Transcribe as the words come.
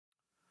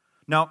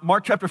Now,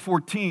 Mark chapter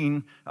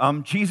 14,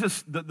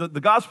 the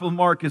Gospel of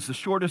Mark is the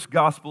shortest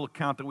gospel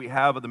account that we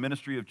have of the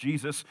ministry of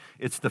Jesus.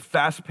 It's the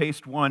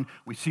fast-paced one.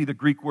 We see the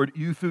Greek word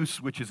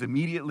euthus, which is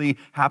immediately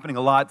happening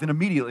a lot, then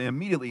immediately.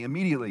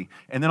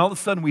 And then all of a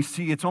sudden we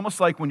see, it's almost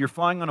like when you're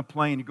flying on a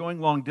plane, you're going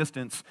long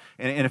distance,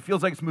 and it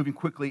feels like it's moving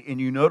quickly, and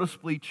you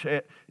noticeably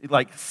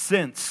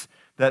sense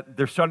that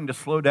they're starting to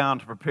slow down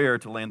to prepare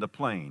to land the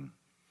plane.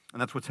 And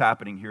that's what's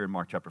happening here in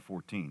Mark chapter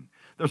 14.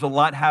 There's a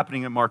lot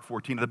happening in Mark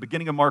 14. At the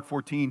beginning of Mark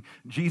 14,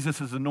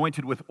 Jesus is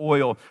anointed with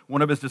oil.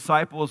 One of his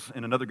disciples,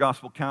 in another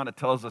gospel account, it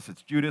tells us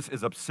it's Judas,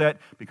 is upset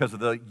because of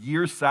the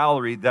year's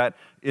salary that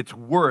it's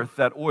worth,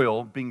 that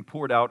oil being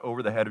poured out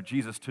over the head of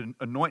Jesus to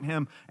anoint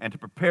him and to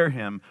prepare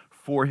him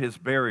for his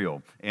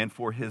burial and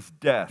for his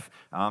death.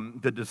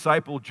 The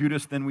disciple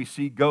Judas, then we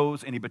see,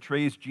 goes and he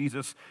betrays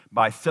Jesus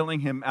by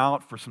selling him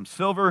out for some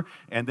silver,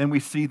 and then we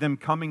see them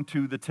coming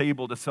to the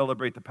table to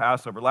celebrate the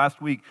Passover.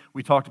 Last week,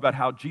 we talked about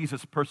how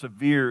Jesus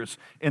perseveres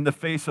in the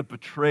face of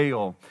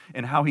betrayal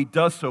and how he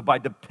does so by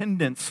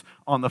dependence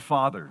on the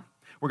Father.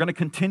 We're going to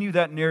continue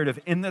that narrative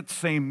in that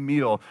same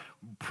meal.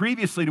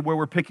 Previously to where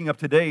we're picking up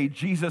today,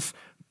 Jesus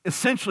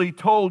essentially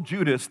told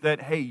Judas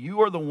that, hey,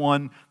 you are the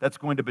one that's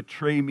going to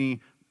betray me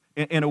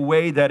in a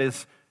way that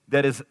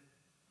is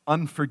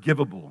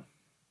unforgivable.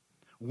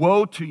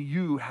 Woe to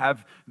you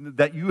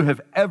that you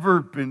have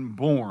ever been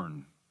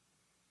born.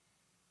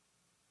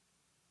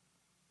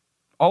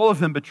 All of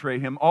them betray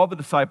him, all the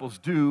disciples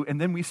do,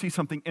 and then we see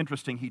something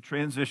interesting. He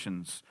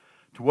transitions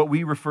to what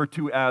we refer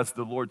to as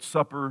the Lord's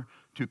Supper,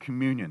 to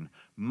communion.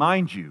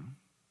 Mind you,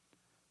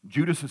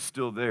 Judas is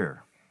still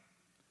there.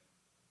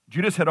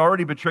 Judas had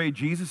already betrayed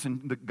Jesus.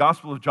 In the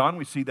Gospel of John,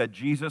 we see that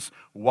Jesus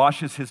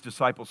washes his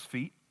disciples'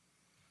 feet,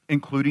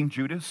 including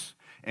Judas,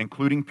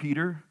 including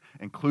Peter,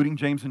 including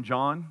James and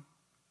John.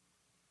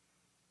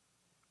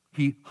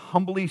 He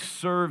humbly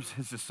serves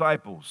his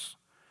disciples.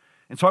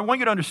 And so I want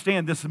you to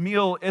understand this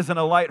meal isn't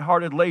a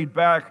lighthearted,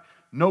 laid-back,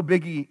 no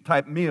biggie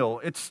type meal.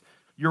 It's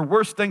your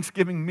worst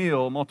Thanksgiving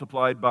meal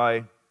multiplied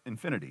by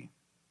infinity.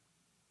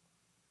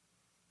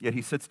 Yet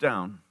he sits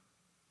down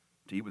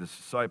to eat with his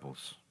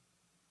disciples,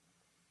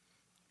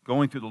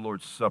 going through the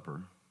Lord's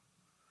Supper.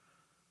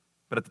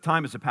 But at the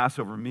time, it's a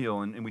Passover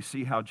meal, and we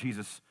see how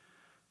Jesus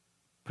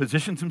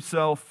positions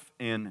himself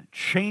and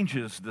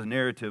changes the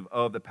narrative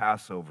of the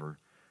Passover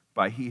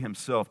by he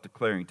himself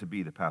declaring to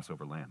be the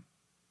Passover lamb.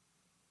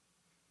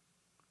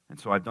 And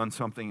so I've done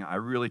something I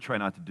really try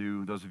not to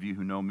do. Those of you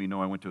who know me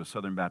know I went to a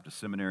Southern Baptist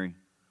seminary,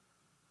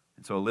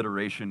 and so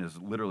alliteration is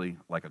literally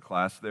like a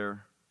class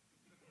there.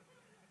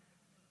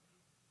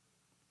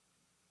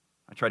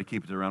 I try to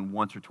keep it around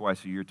once or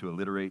twice a year to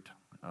alliterate,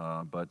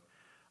 but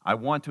I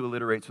want to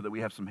alliterate so that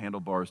we have some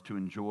handlebars to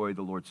enjoy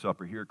the Lord's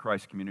Supper. Here at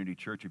Christ Community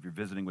Church, if you're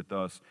visiting with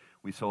us,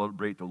 we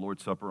celebrate the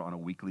Lord's Supper on a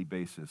weekly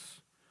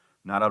basis,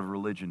 not out of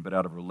religion, but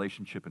out of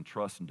relationship and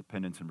trust and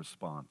dependence and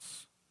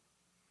response.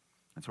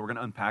 And so we're going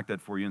to unpack that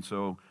for you. And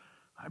so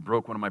I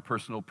broke one of my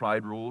personal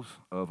pride rules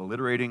of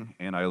alliterating,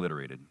 and I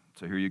alliterated.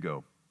 So here you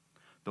go.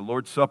 The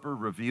Lord's Supper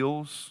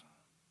reveals,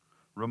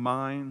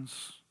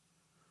 reminds,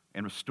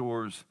 and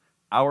restores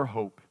our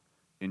hope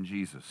in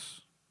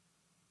Jesus.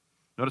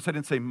 Notice I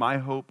didn't say my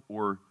hope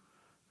or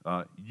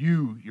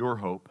your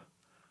hope,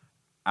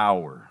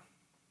 our.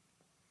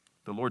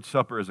 The Lord's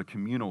Supper is a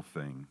communal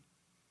thing,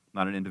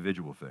 not an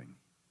individual thing.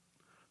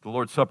 The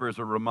Lord's Supper is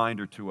a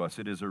reminder to us.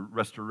 It is a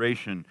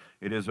restoration.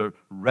 It is a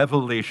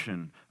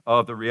revelation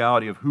of the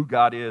reality of who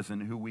God is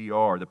and who we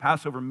are. The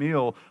Passover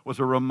meal was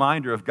a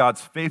reminder of God's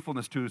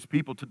faithfulness to his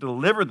people to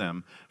deliver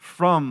them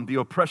from the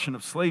oppression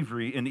of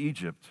slavery in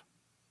Egypt.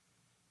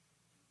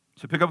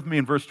 So pick up with me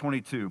in verse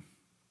 22.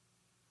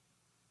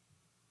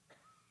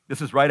 This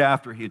is right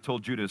after he had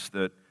told Judas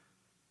that,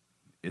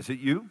 is it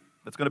you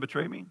that's going to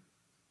betray me?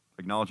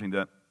 Acknowledging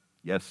that,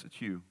 yes,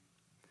 it's you.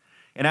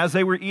 And as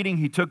they were eating,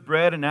 he took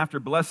bread, and after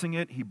blessing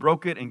it, he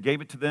broke it and gave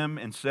it to them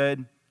and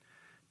said,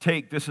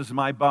 take, this is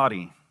my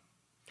body.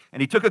 And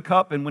he took a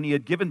cup, and when he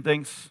had given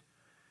thanks,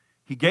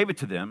 he gave it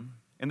to them,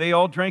 and they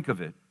all drank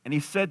of it. And he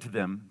said to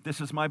them, this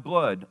is my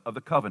blood of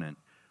the covenant,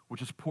 which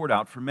is poured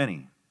out for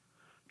many.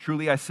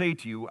 Truly I say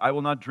to you, I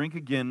will not drink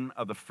again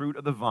of the fruit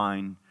of the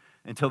vine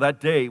until that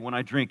day when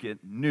I drink it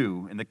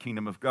new in the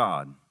kingdom of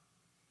God.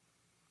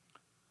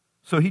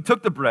 So he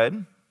took the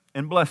bread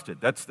and blessed it.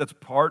 That's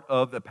part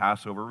of the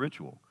Passover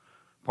ritual.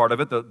 Part of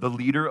it, the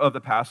leader of the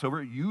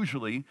Passover,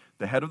 usually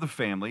the head of the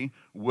family,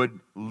 would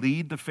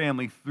lead the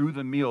family through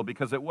the meal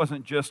because it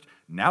wasn't just,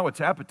 now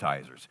it's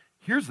appetizers.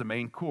 Here's the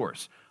main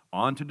course.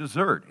 On to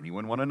dessert.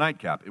 Anyone want a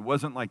nightcap? It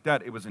wasn't like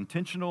that. It was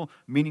intentional,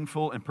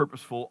 meaningful, and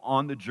purposeful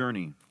on the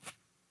journey.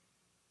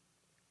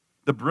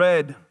 The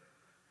bread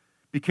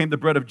became the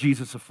bread of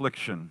Jesus'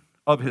 affliction,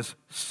 of his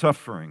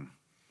suffering.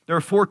 There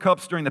are 4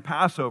 cups during the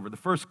Passover. The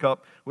first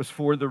cup was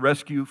for the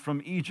rescue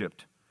from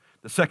Egypt.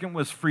 The second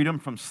was freedom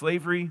from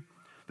slavery.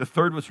 The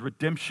third was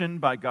redemption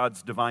by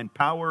God's divine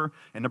power.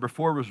 And number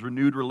 4 was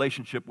renewed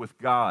relationship with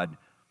God.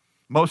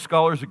 Most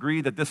scholars agree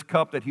that this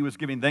cup that he was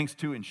giving thanks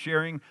to and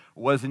sharing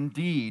was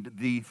indeed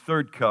the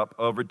third cup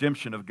of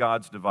redemption of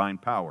God's divine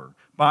power,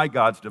 by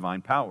God's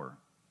divine power.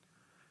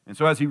 And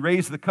so as he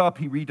raised the cup,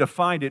 he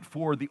redefined it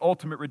for the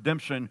ultimate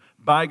redemption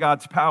by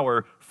God's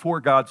power for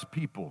God's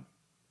people.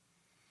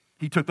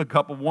 He took the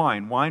cup of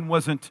wine. Wine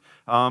was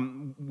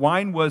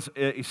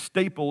a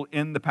staple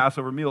in the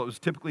Passover meal. It was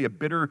typically a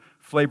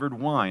bitter-flavored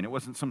wine. It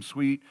wasn't some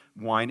sweet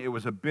wine. It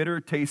was a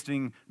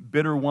bitter-tasting,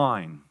 bitter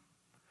wine.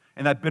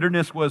 And that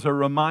bitterness was a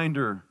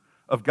reminder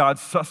of God's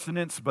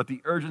sustenance, but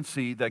the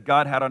urgency that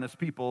God had on his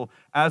people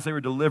as they were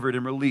delivered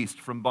and released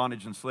from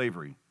bondage and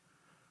slavery.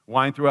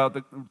 Wine throughout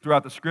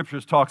the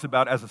scriptures talks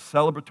about as a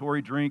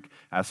celebratory drink,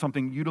 as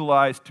something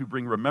utilized to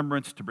bring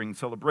remembrance, to bring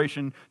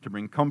celebration, to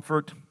bring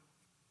comfort.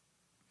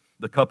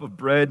 The cup of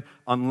bread,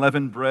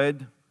 unleavened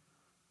bread,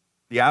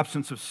 the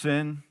absence of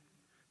sin.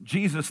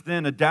 Jesus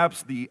then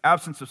adapts the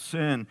absence of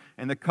sin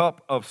and the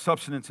cup of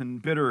substance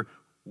and bitter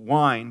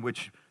wine,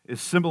 which is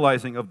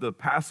symbolizing of the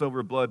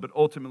Passover blood, but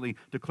ultimately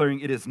declaring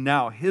it is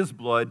now his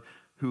blood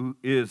who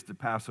is the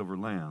Passover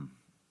lamb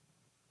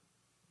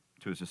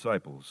to his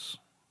disciples.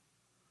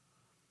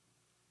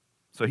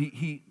 So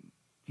he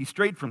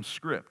strayed from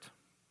script.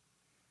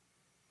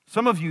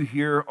 Some of you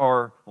here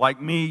are like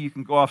me. You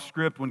can go off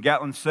script. When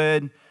Gatlin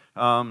said,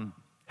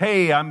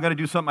 hey, I'm going to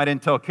do something I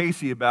didn't tell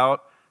Casey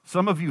about,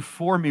 some of you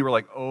for me were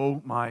like,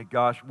 oh my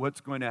gosh,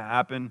 what's going to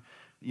happen?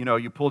 You know,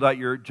 you pulled out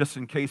your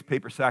just-in-case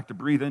paper sack to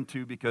breathe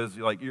into because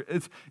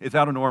it's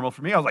out of normal.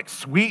 For me, I was like,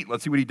 sweet,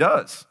 let's see what he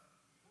does.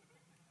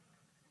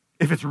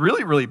 If it's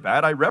really, really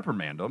bad, I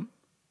reprimand him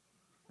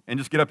and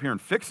just get up here and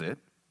fix it.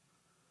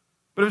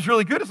 But if it's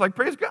really good, it's like,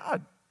 praise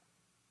God.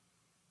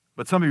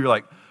 But some of you are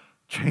like,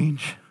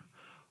 change?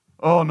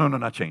 Oh, no,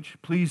 not change.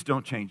 Please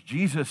don't change.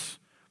 Jesus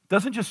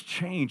doesn't just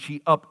change, he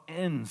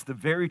upends the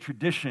very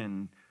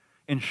tradition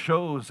and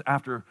shows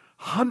after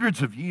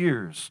hundreds of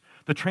years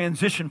the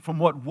transition from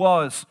what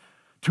was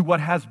to what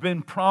has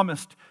been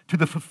promised, to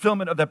the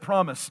fulfillment of that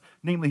promise,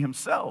 namely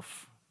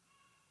himself.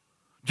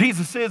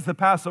 Jesus is the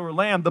Passover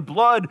lamb. The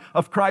blood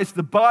of Christ,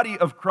 the body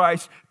of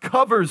Christ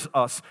covers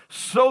us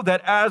so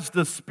that as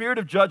the spirit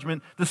of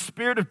judgment, the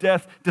spirit of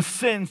death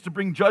descends to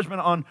bring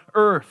judgment on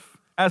earth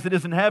as it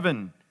is in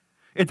heaven.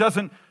 It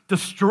doesn't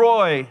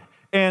destroy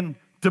and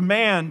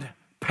demand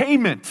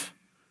payment,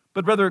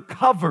 but rather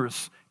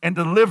covers and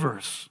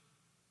delivers.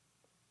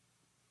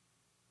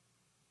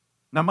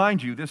 Now,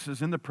 mind you, this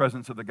is in the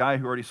presence of the guy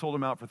who already sold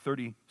him out for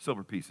 30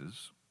 silver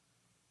pieces.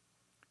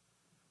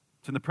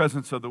 It's in the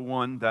presence of the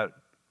one that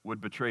would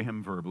betray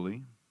him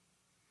verbally,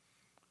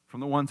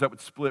 from the ones that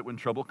would split when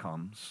trouble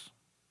comes.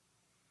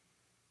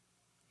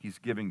 He's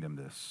giving them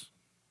this.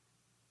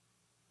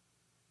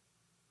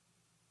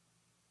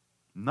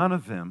 None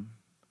of them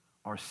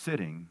are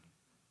sitting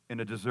in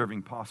a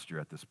deserving posture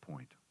at this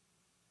point.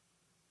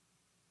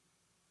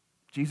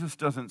 Jesus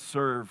doesn't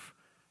serve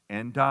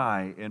and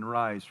die and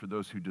rise for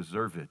those who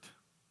deserve it.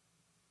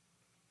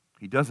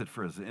 He does it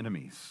for his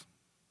enemies.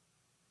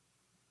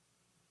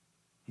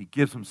 He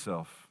gives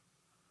himself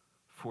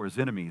for his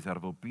enemies out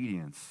of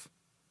obedience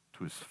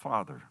to his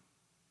Father.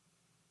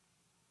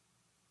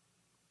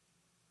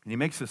 And he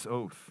makes this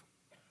oath.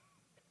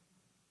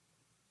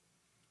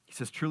 He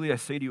says, truly I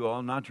say to you, I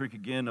will not drink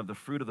again of the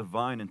fruit of the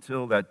vine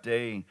until that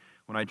day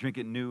when I drink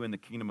it new in the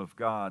kingdom of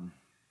God.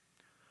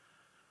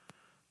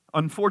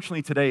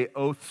 Unfortunately, today,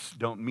 oaths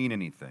don't mean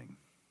anything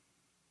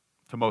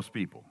to most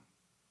people.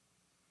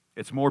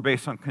 It's more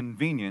based on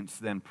convenience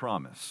than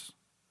promise.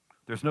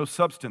 There's no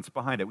substance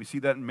behind it. We see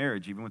that in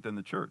marriage, even within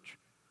the church.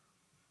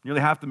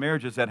 Nearly half the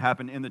marriages that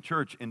happen in the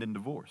church end in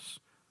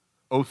divorce.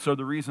 Oaths are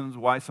the reasons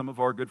why some of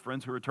our good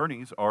friends who are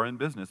attorneys are in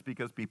business,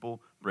 because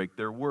people break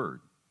their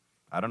word.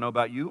 I don't know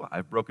about you,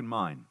 I've broken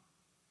mine.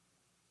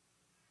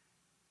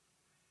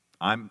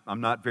 I'm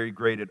not very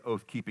great at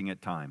oath keeping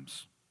at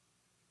times.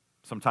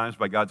 Sometimes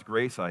by God's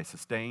grace I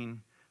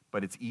sustain,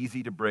 but it's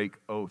easy to break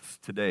oaths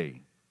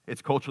today.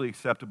 It's culturally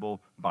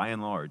acceptable by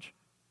and large.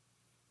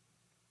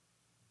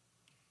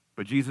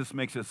 But Jesus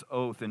makes this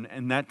oath, and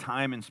in that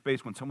time and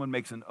space when someone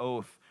makes an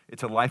oath,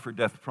 it's a life or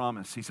death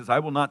promise. He says, I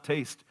will not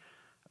taste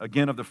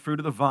again of the fruit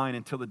of the vine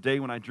until the day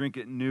when I drink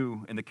it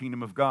new in the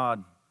kingdom of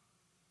God.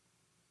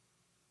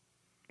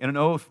 And an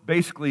oath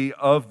basically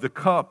of the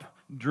cup,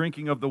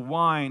 drinking of the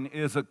wine,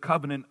 is a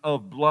covenant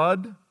of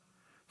blood,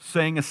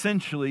 saying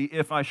essentially,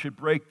 if I should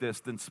break this,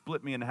 then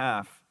split me in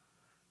half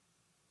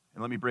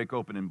and let me break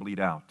open and bleed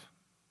out.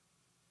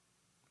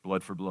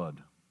 Blood for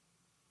blood,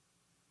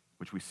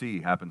 which we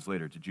see happens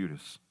later to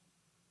Judas.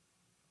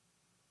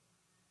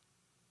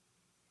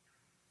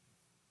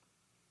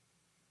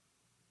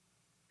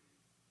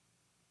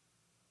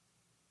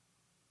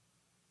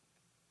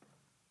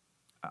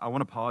 I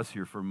want to pause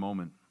here for a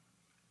moment,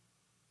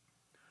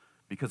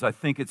 because I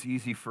think it's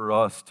easy for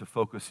us to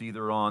focus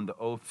either on the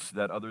oaths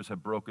that others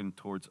have broken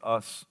towards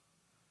us,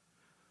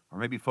 or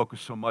maybe focus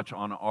so much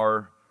on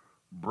our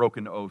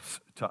broken oaths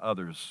to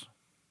others.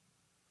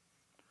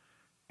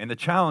 And the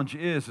challenge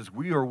is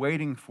we are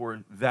waiting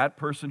for that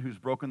person who's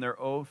broken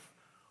their oath,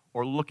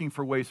 or looking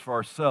for ways for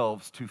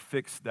ourselves to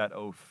fix that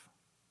oath.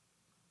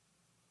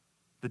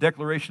 The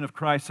declaration of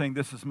Christ saying,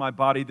 "This is my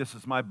body, this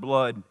is my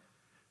blood,"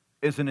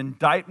 is an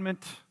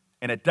indictment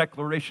and a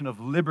declaration of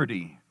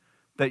liberty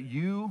that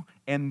you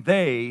and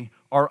they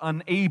are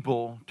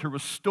unable to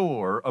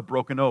restore a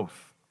broken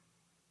oath.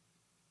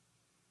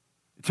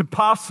 It's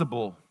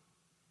impossible.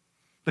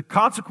 The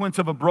consequence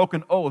of a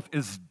broken oath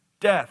is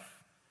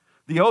death.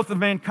 The oath of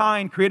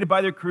mankind created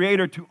by their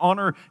Creator to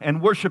honor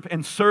and worship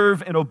and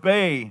serve and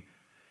obey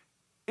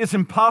is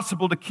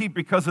impossible to keep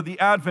because of the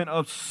advent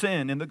of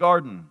sin in the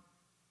garden.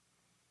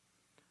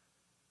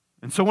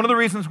 And so one of the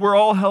reasons we're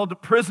all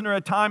held prisoner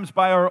at times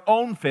by our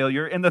own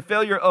failure and the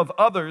failure of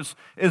others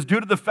is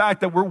due to the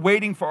fact that we're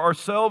waiting for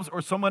ourselves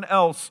or someone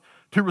else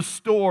to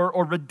restore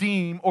or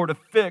redeem or to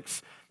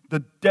fix the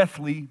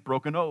deathly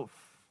broken oath.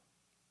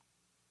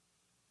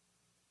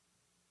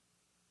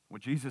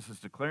 What Jesus is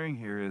declaring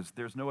here is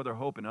there's no other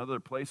hope in other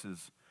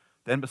places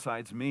than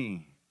besides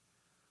me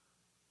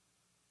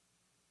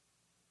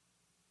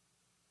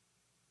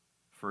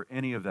for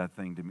any of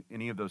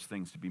those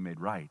things to be made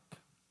right.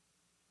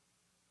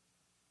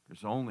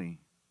 There's only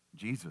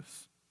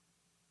Jesus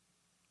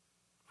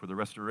for the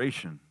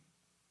restoration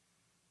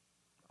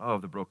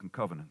of the broken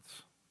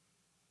covenants.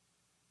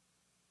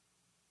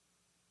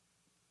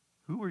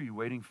 Who are you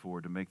waiting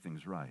for to make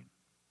things right?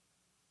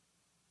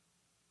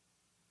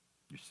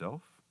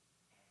 Yourself?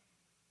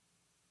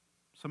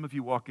 Some of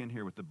you walk in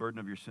here with the burden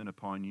of your sin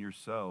upon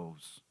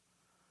yourselves,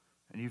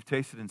 and you've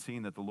tasted and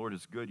seen that the Lord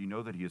is good. You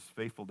know that He is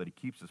faithful, that He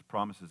keeps His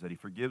promises, that He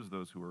forgives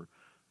those who are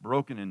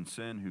broken in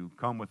sin, who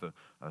come with a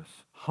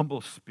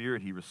humble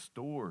spirit. He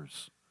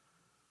restores.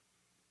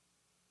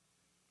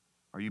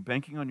 Are you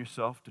banking on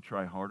yourself to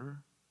try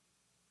harder?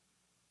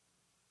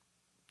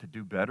 To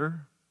do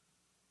better?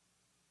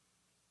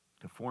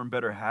 To form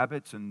better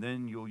habits, and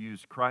then you'll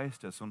use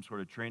Christ as some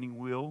sort of training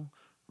wheel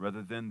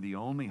rather than the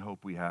only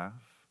hope we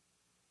have?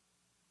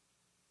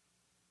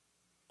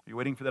 Are you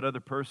waiting for that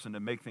other person to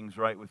make things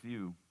right with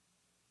you?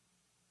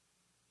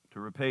 To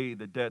repay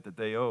the debt that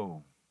they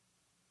owe?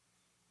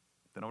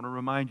 Then I want to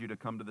remind you to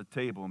come to the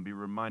table and be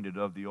reminded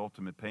of the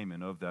ultimate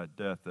payment of that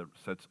debt that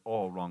sets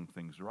all wrong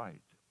things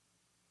right.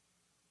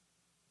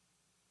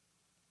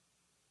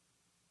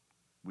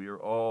 We are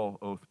all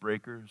oath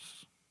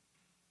breakers,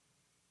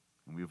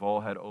 and we've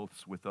all had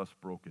oaths with us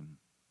broken.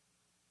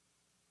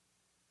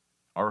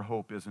 Our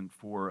hope isn't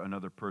for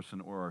another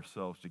person or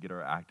ourselves to get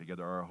our act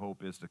together. Our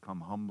hope is to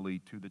come humbly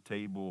to the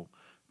table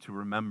to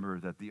remember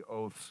that the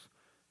oaths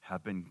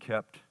have been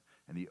kept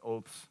and the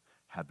oaths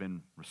have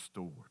been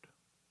restored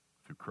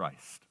through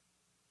Christ.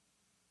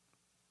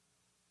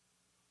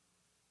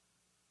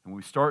 And when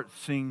we start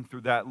seeing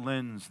through that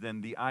lens, then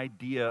the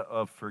idea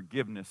of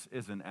forgiveness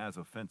isn't as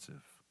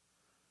offensive,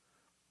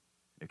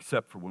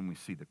 except for when we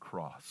see the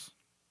cross.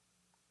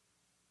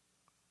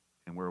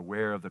 And we're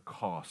aware of the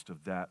cost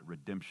of that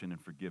redemption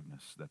and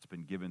forgiveness that's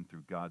been given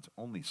through God's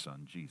only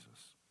Son,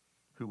 Jesus,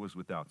 who was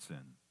without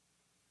sin.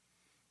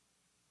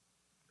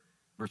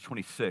 Verse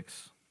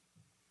 26,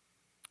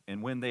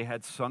 and when they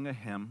had sung a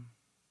hymn,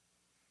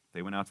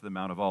 they went out to the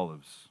Mount of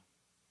Olives.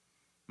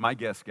 My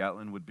guess,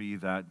 Gatlin, would be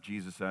that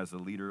Jesus, as the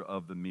leader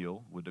of the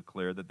meal, would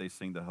declare that they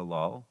sing the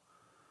Hallel,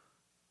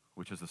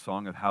 which is a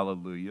song of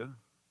hallelujah,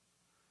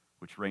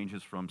 which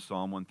ranges from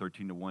Psalm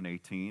 113 to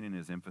 118 and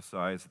is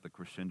emphasized at the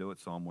crescendo at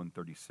Psalm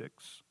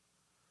 136.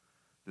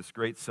 This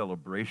great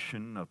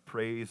celebration of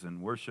praise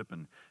and worship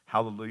and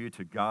hallelujah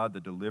to God, the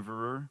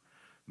deliverer.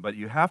 But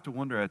you have to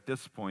wonder at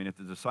this point if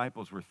the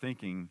disciples were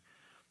thinking,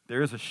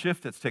 there is a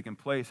shift that's taken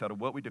place out of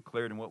what we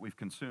declared and what we've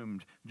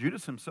consumed.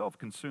 Judas himself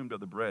consumed of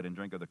the bread and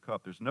drank of the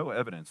cup. There's no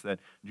evidence that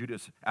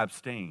Judas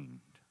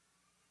abstained.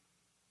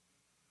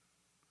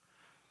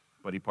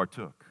 But he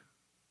partook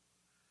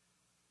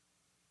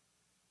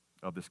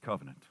of this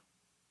covenant.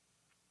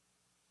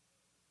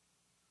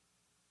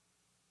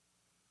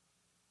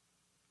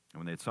 And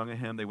when they had sung a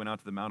hymn, they went out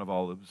to the Mount of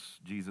Olives,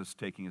 Jesus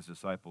taking his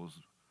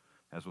disciples,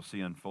 as we'll see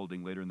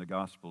unfolding later in the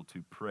gospel,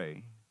 to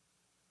pray,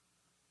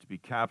 to be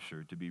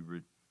captured, to be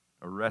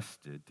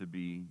arrested, to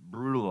be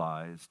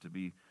brutalized, to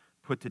be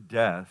put to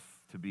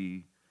death, to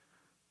be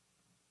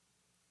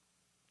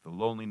the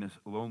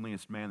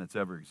loneliest man that's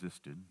ever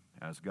existed,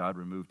 as God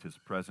removed his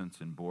presence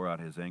and bore out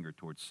his anger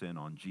towards sin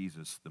on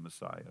Jesus, the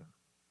Messiah,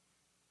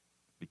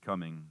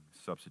 becoming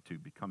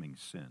substitute, becoming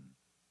sin.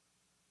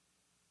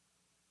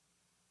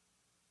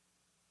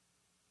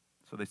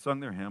 So they sung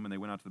their hymn and they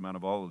went out to the Mount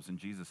of Olives, and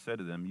Jesus said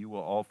to them, "You will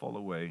all fall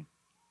away,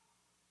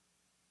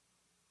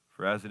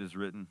 for as it is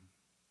written,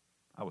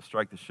 I will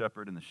strike the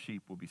shepherd and the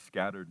sheep will be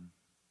scattered.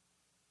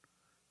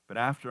 But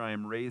after I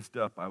am raised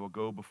up, I will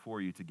go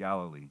before you to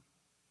Galilee."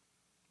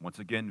 Once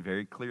again,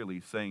 very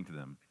clearly saying to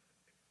them,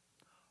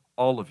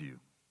 all of you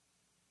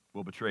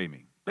will betray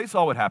me. They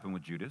saw what happened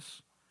with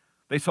Judas.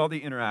 They saw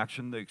the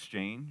interaction, the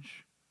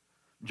exchange.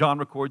 John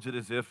records it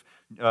as if,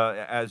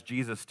 as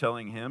Jesus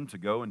telling him to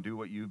go and do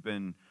what you've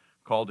been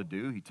called to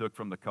do. He took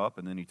from the cup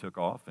and then he took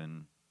off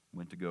and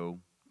went to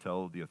go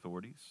tell the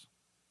authorities.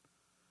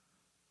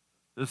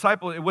 The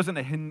disciple, it wasn't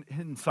a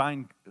hidden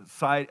side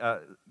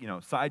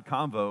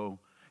convo.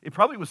 It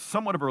probably was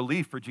somewhat of a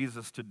relief for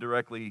Jesus to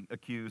directly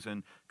accuse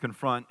and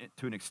confront,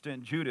 to an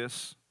extent,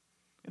 Judas.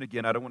 And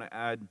again, I don't want to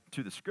add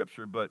to the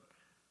scripture, but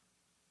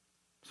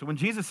so when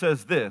Jesus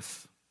says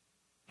this,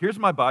 here's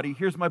my body,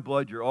 here's my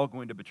blood, you're all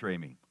going to betray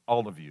me,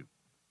 all of you.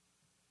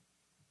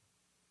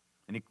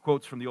 And he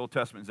quotes from the Old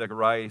Testament,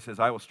 Zechariah, he says,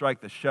 I will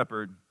strike the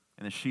shepherd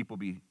and the sheep will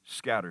be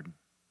scattered.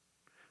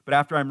 But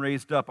after I'm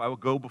raised up, I will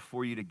go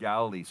before you to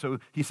Galilee. So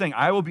he's saying,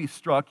 I will be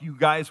struck, you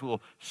guys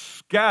will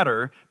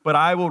scatter, but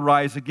I will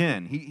rise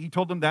again. He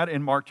told them that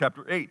in Mark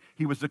chapter 8.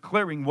 He was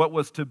declaring what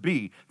was to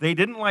be. They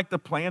didn't like the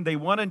plan. They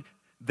wanted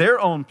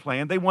their own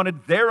plan. They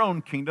wanted their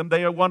own kingdom.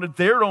 They wanted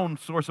their own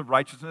source of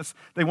righteousness.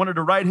 They wanted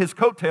to ride his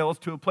coattails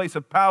to a place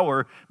of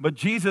power. But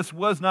Jesus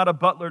was not a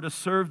butler to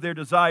serve their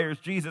desires.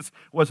 Jesus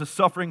was a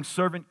suffering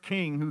servant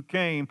king who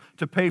came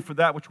to pay for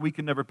that which we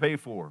can never pay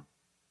for.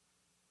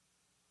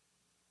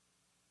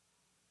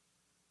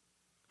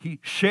 He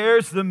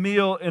shares the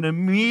meal and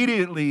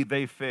immediately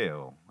they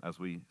fail, as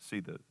we see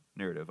the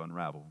narrative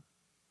unravel.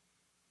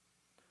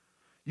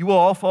 You will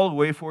all fall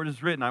away, for it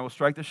is written, I will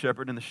strike the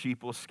shepherd and the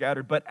sheep will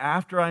scatter. But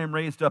after I am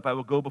raised up, I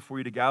will go before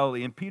you to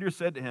Galilee. And Peter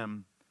said to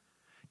him,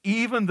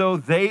 even though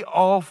they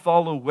all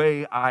fall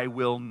away, I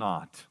will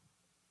not.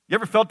 You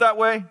ever felt that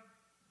way?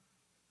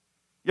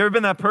 You ever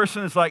been that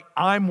person that's like,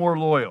 I'm more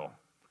loyal.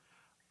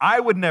 I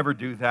would never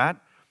do that.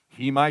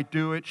 He might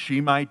do it,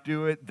 she might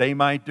do it, they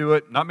might do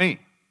it, not me.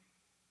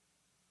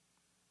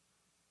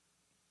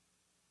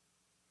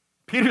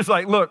 Peter's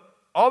like, look,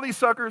 all these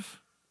suckers,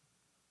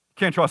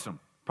 can't trust them.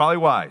 Probably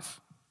wise.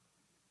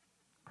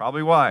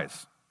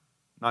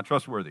 Not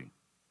trustworthy.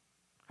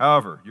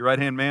 However, your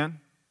right-hand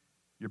man,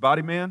 your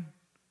body man,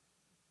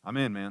 I'm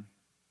in, man.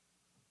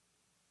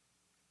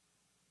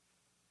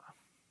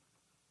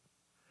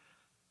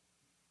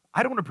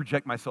 I don't want to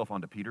project myself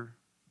onto Peter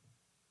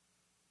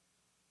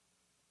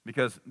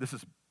because this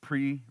is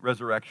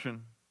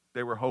pre-resurrection.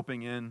 They were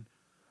hoping in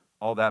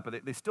all that,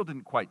 but they still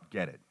didn't quite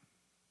get it.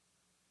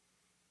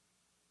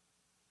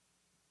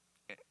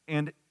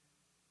 And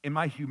in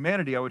my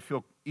humanity, I would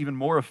feel even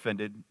more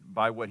offended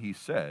by what he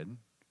said,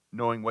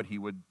 knowing what he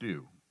would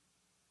do.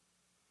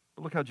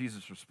 But look how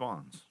Jesus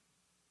responds.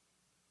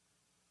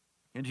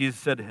 And Jesus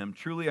said to him,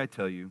 truly I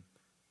tell you,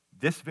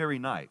 this very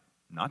night,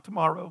 not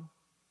tomorrow,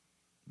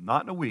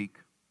 not in a week,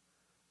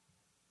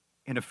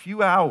 in a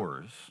few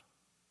hours,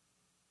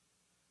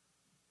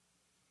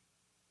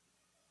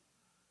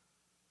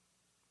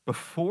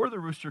 before the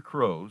rooster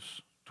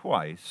crows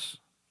twice,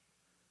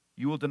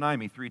 you will deny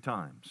me 3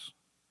 times.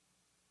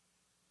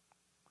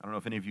 I don't know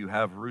if any of you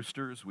have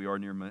roosters. We are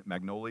near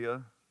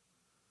Magnolia,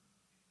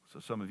 so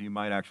some of you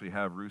might actually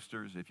have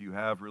roosters. If you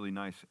have really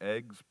nice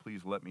eggs,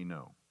 please let me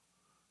know.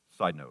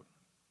 Side note.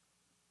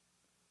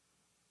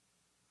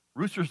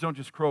 Roosters don't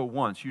just crow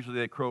once. Usually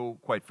they crow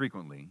quite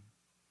frequently.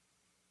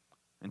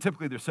 And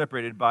typically they're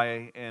separated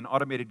by an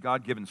automated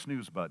God-given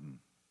snooze button.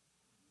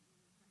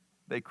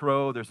 They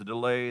crow, there's a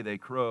delay, they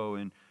crow.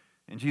 And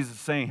Jesus is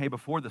saying, hey,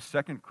 before the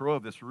second crow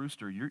of this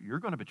rooster, you're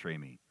going to betray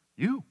me.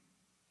 You.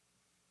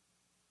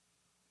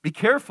 Be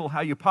careful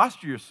how you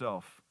posture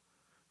yourself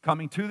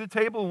coming to the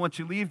table and once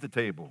you leave the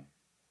table.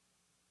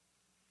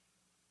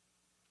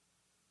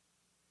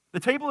 The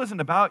table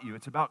isn't about you,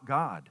 it's about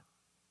God.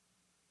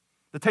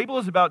 The table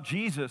is about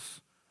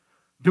Jesus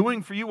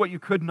doing for you what you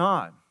could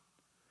not.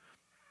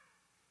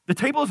 The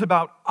table is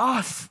about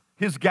us,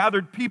 his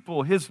gathered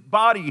people, his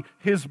body,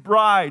 his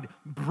bride,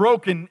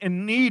 broken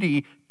and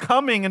needy,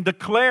 coming and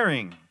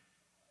declaring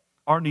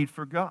our need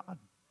for God.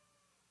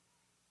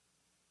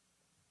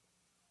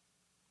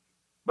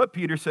 But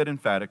Peter said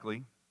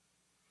emphatically,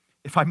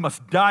 if I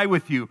must die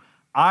with you,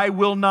 I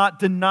will not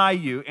deny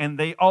you. And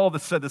they all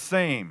said the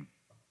same.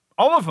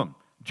 All of them,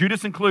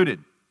 Judas included.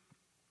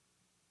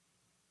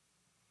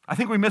 I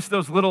think we missed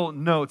those little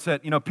notes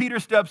that, Peter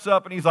steps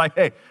up and he's like,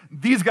 hey,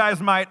 these guys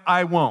might,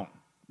 I won't.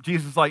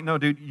 Jesus is like, no,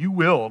 dude, you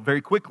will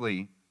very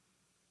quickly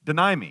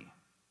deny me.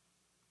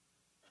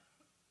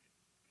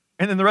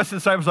 And then the rest of the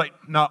disciples are like,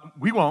 no,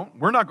 we won't.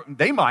 We're not.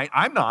 They might.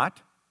 I'm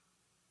not.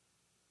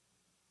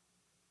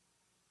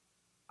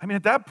 I mean,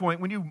 at that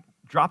point, when you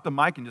drop the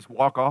mic and just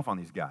walk off on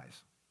these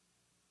guys,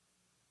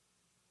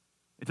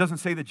 it doesn't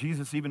say that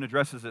Jesus even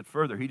addresses it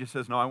further. He just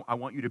says, no, I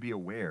want you to be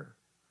aware.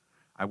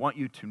 I want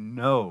you to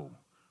know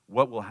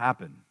what will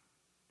happen.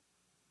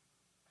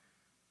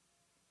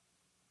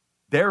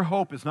 Their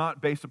hope is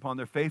not based upon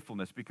their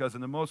faithfulness, because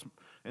in the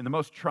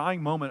most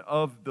trying moment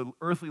of the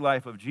earthly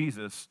life of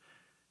Jesus,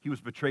 he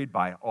was betrayed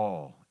by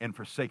all and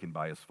forsaken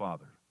by his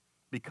Father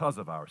because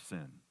of our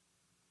sin.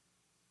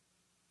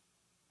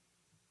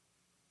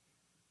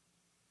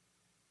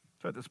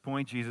 So at this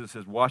point, Jesus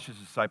has washed his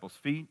disciples'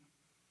 feet.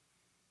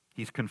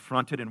 He's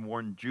confronted and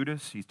warned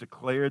Judas. He's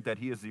declared that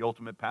he is the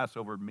ultimate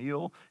Passover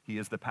meal. He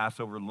is the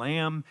Passover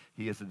lamb.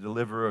 He is the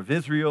deliverer of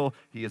Israel.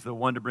 He is the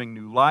one to bring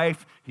new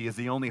life. He is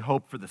the only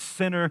hope for the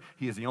sinner.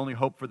 He is the only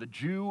hope for the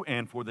Jew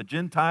and for the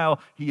Gentile.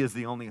 He is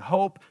the only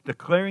hope,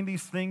 declaring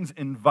these things,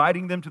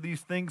 inviting them to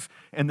these things,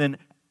 and then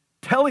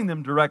telling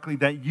them directly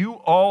that you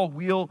all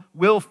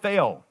will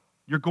fail.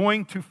 You're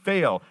going to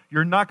fail.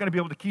 You're not going to be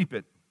able to keep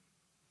it.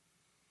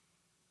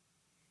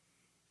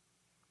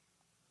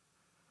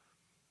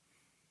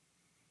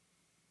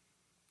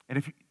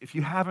 And if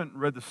you haven't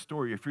read the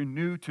story, if you're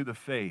new to the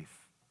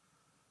faith,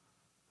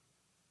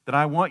 then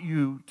I want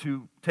you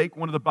to take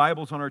one of the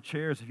Bibles on our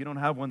chairs. If you don't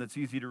have one that's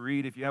easy to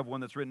read, if you have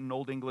one that's written in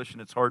Old English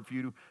and it's hard for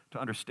you to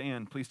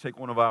understand, please take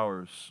one of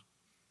ours.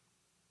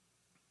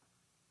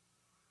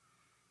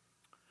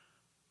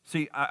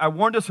 See, I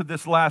warned us of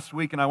this last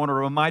week, and I want to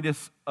remind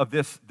us of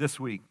this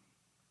week.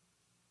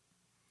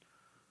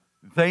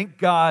 Thank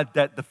God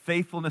that the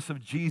faithfulness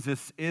of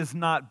Jesus is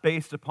not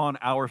based upon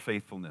our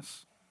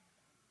faithfulness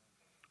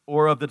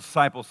or of the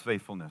disciples'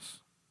 faithfulness.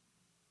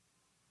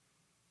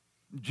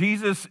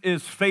 Jesus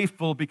is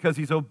faithful because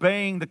he's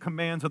obeying the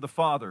commands of the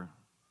Father.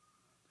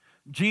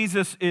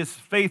 Jesus is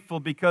faithful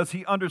because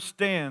he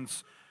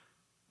understands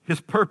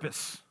his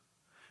purpose.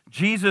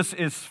 Jesus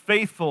is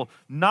faithful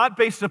not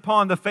based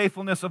upon the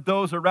faithfulness of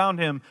those around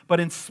him, but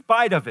in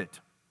spite of it.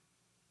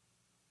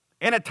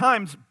 And at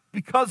times,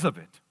 because of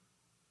it.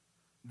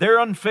 Their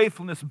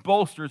unfaithfulness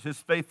bolsters his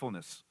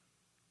faithfulness.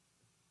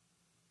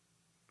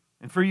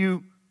 And for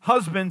you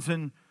husbands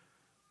and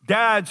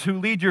dads who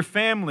lead your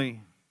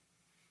family,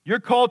 your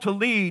call to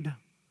lead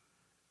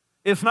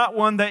is not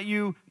one that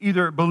you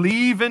either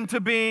believe into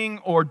being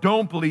or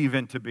don't believe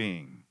into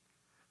being.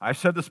 I've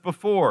said this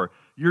before.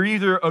 You're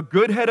either a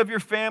good head of your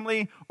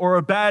family or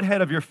a bad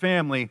head of your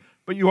family,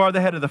 but you are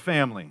the head of the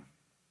family,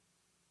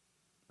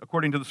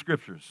 according to the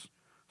Scriptures.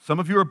 Some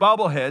of you are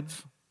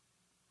bobbleheads.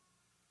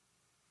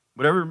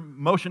 Whatever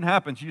motion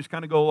happens, you just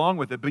kind of go along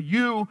with it. But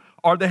you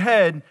are the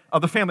head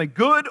of the family,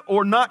 good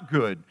or not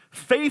good,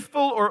 faithful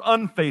or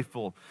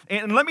unfaithful.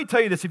 And let me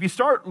tell you this, if you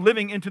start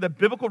living into that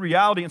biblical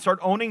reality and start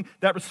owning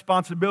that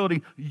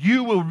responsibility,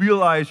 you will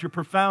realize your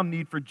profound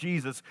need for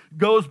Jesus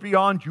goes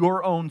beyond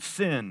your own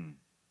sin.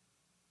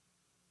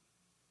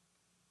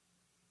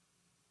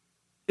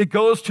 It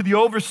goes to the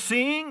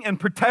overseeing and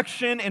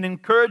protection and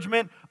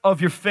encouragement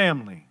of your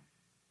family.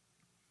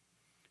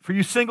 For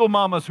you single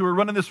mamas who are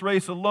running this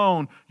race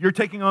alone, you're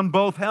taking on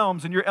both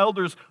helms, and your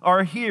elders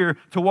are here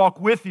to walk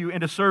with you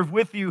and to serve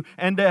with you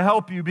and to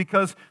help you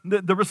because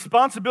the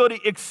responsibility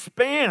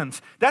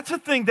expands. That's the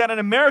thing that in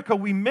America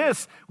we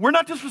miss. We're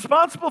not just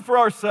responsible for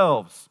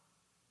ourselves.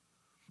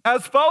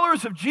 As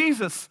followers of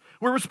Jesus,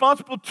 we're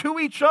responsible to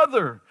each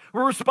other.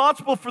 We're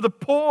responsible for the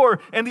poor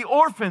and the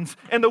orphans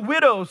and the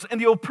widows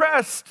and the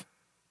oppressed.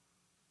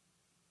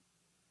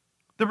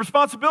 The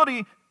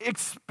responsibility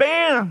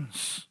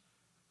expands.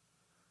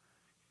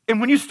 And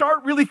when you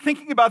start really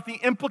thinking about the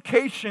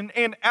implication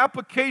and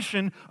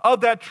application of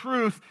that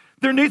truth,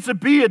 there needs to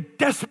be a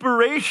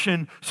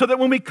desperation so that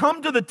when we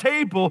come to the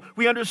table,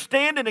 we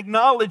understand and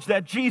acknowledge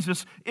that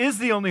Jesus is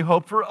the only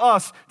hope for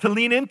us to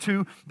lean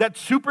into that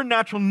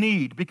supernatural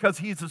need because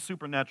he's a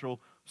supernatural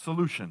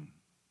solution.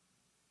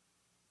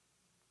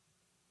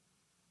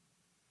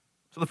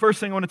 So the first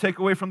thing I want to take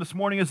away from this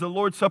morning is the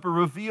Lord's Supper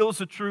reveals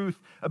the truth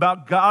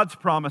about God's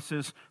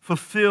promises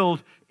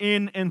fulfilled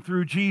in and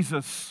through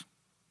Jesus.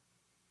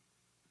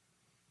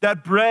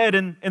 That bread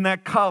and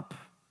that cup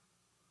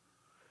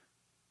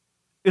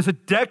is a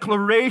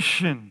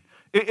declaration.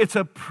 It's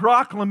a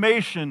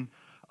proclamation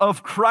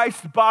of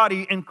Christ's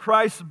body and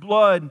Christ's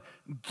blood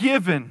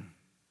given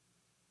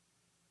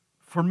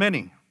for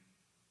many.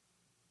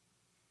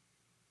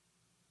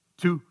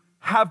 To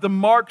have the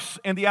marks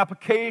and the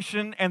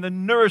application and the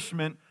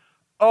nourishment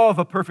of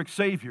a perfect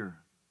Savior.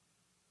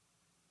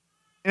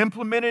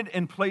 Implemented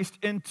and placed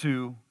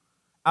into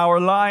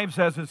our lives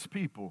as His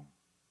people.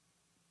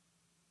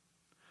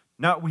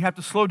 Now, we have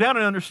to slow down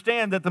and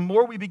understand that the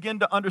more we begin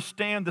to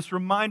understand this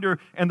reminder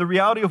and the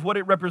reality of what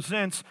it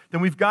represents,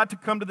 then we've got to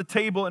come to the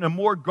table in a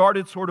more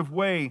guarded sort of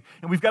way.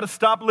 And we've got to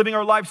stop living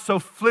our lives so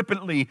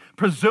flippantly,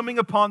 presuming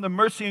upon the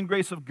mercy and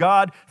grace of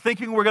God,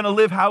 thinking we're going to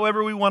live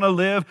however we want to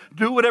live,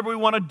 do whatever we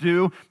want to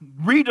do,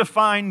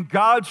 redefine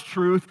God's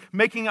truth,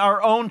 making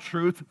our own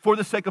truth for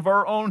the sake of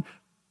our own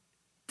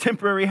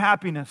temporary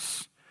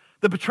happiness.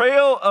 The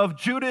betrayal of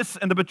Judas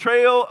and the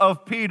betrayal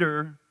of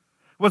Peter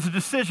was a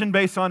decision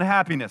based on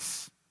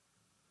happiness.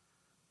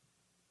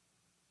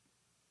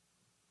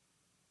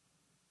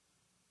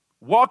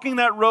 Walking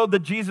that road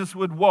that Jesus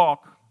would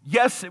walk,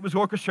 yes, it was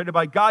orchestrated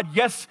by God.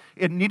 Yes,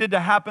 it needed to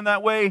happen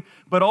that way.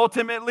 But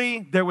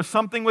ultimately, there was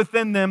something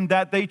within them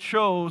that they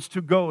chose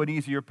to go an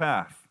easier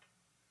path.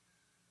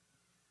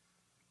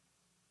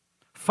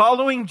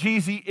 Following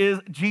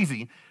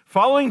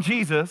following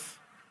Jesus,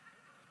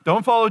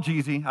 don't follow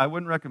Jeezy. I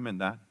wouldn't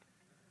recommend that.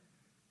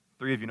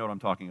 3 of you know what I'm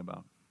talking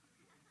about.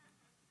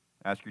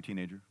 Ask your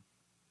teenager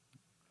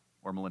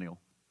or millennial.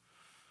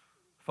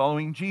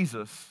 Following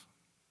Jesus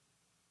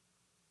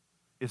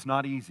is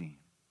not easy.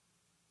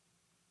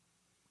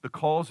 The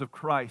calls of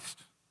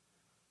Christ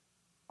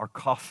are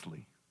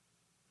costly.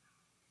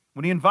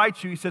 When He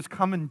invites you, He says,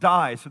 come and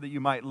die so that you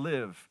might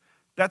live.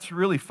 That's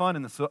really fun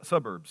in the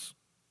suburbs.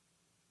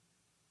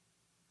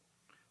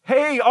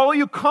 Hey, all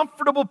you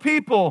comfortable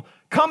people,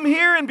 come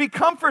here and be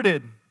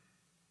comforted.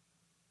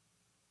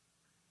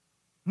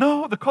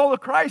 No, the call of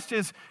Christ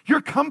is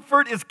your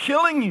comfort is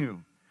killing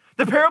you.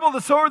 The parable of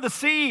the sower of the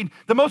seed,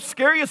 the most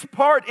scariest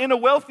part in a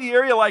wealthy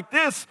area like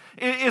this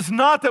is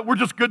not that we're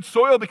just good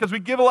soil because we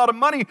give a lot of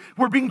money.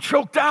 We're being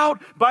choked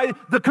out by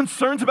the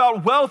concerns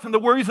about wealth and the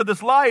worries of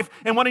this life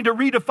and wanting to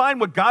redefine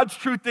what God's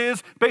truth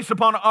is based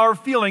upon our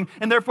feeling.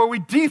 And therefore we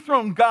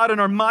dethrone God in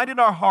our mind and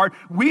our heart.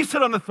 We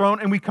sit on the throne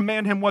and we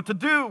command him what to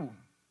do.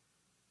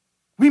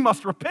 We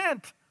must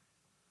repent.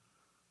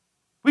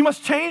 We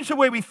must change the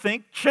way we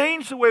think,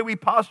 change the way we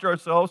posture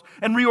ourselves,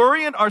 and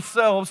reorient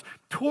ourselves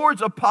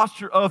towards a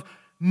posture of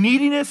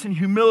neediness and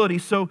humility.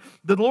 So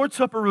the Lord's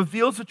Supper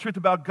reveals the truth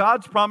about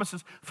God's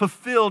promises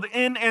fulfilled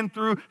in and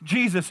through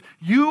Jesus.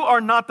 You are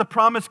not the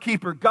promise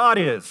keeper. God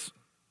is.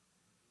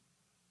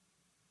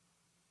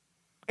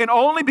 And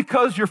only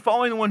because you're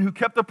following the one who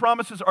kept the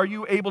promises are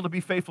you able to be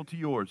faithful to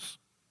yours.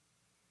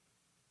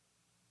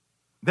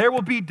 There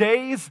will be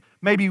days,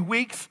 maybe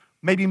weeks,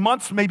 maybe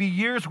months, maybe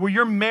years, where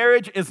your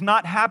marriage is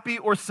not happy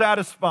or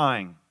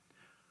satisfying.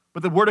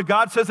 But the Word of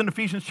God says in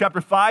Ephesians chapter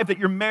 5 that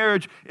your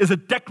marriage is a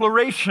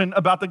declaration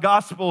about the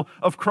gospel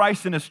of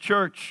Christ and His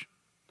church.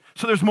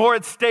 So there's more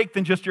at stake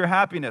than just your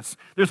happiness.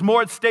 There's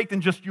more at stake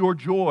than just your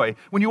joy.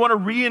 When you want to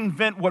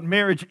reinvent what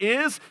marriage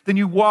is, then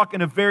you walk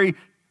in a very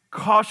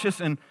cautious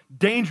and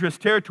dangerous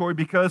territory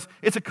because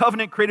it's a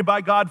covenant created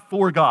by God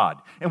for God.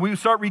 And when we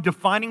start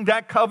redefining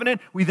that covenant,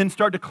 we then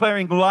start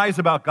declaring lies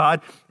about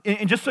God.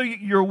 And just so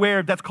you're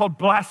aware, that's called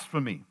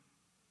blasphemy.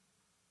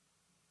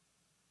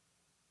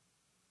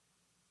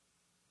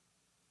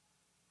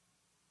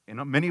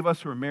 And many of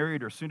us who are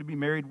married or soon to be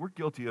married, we're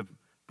guilty of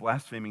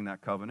blaspheming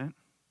that covenant.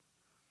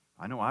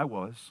 I know I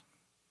was.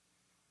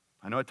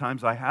 I know at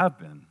times I have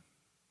been,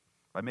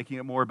 by making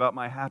it more about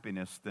my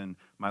happiness than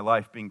my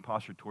life being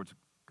postured towards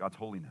God's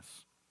holiness.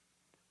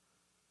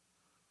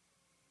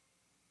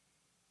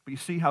 But you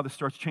see how this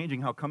starts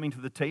changing, how coming to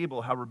the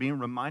table, how we're being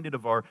reminded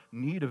of our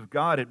need of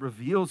God. It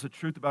reveals the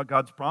truth about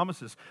God's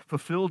promises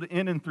fulfilled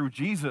in and through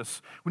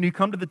Jesus. When you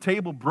come to the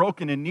table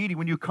broken and needy,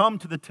 when you come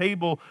to the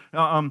table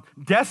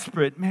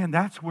desperate, man,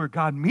 that's where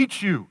God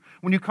meets you.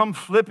 When you come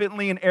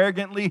flippantly and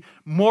arrogantly,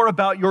 more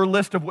about your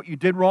list of what you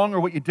did wrong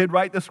or what you did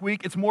right this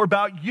week, it's more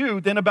about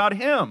you than about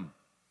Him.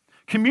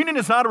 Communion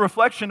is not a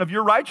reflection of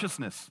your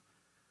righteousness.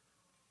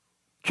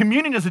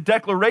 Communion is a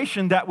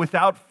declaration that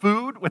without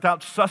food,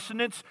 without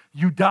sustenance,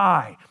 you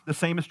die. The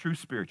same is true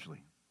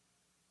spiritually.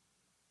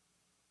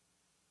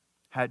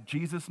 Had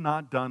Jesus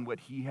not done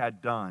what He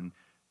had done,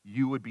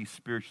 you would be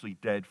spiritually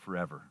dead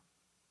forever.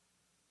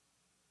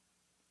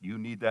 You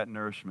need that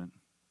nourishment.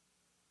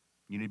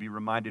 You need to be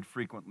reminded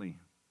frequently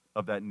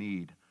of that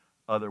need.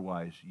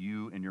 Otherwise,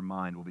 you and your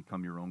mind will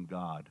become your own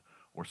God,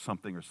 or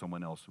something or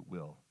someone else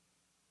will.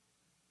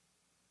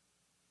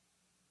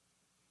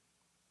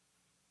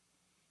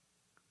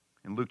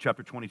 In Luke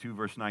chapter 22,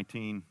 verse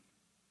 19,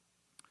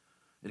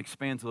 it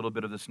expands a little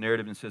bit of this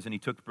narrative and says, "And He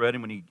took bread,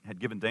 and when He had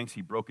given thanks,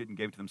 He broke it and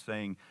gave it to them,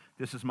 saying,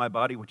 'This is my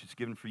body, which is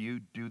given for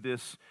you. Do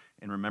this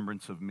in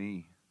remembrance of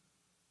me.'"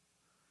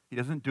 He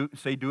doesn't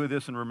say, "Do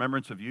this in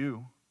remembrance of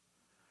you."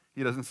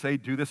 He doesn't say,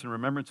 "Do this in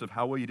remembrance of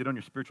how well you did on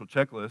your spiritual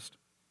checklist."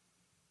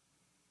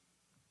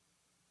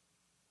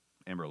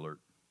 Amber alert.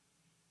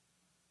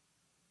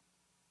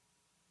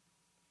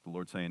 The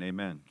Lord's saying,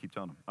 amen. Keep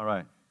telling them. All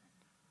right.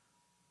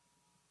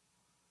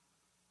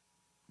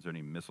 Is there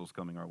any missiles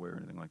coming our way or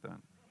anything like that?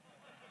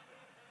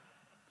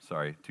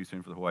 Sorry, too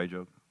soon for the Hawaii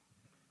joke?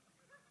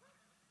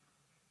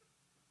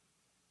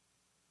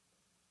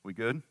 We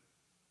good?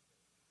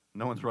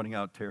 No one's running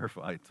out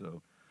terrified,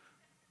 so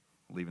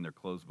leaving their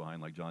clothes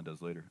behind like John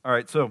does later. All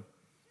right, so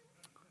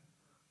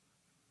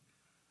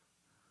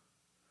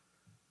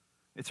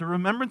it's a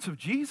remembrance of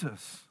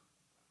Jesus.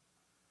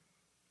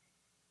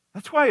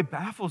 That's why it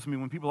baffles me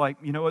when people are like,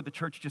 you know what, the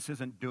church just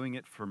isn't doing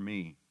it for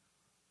me.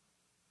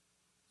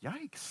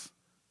 Yikes.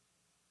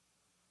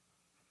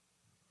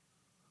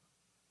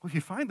 Well, if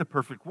you find the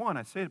perfect one,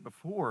 I said it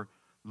before,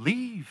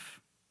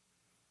 leave.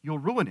 You'll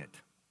ruin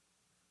it.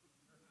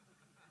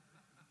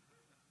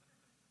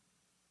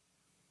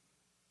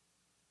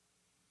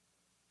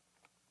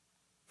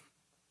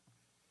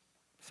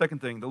 Second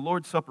thing, the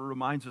Lord's Supper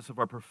reminds us of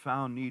our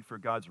profound need for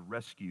God's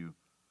rescue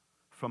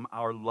from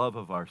our love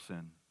of our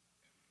sin.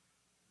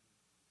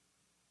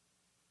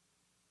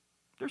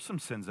 There's some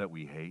sins that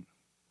we hate,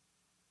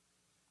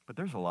 but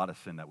there's a lot of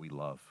sin that we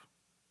love.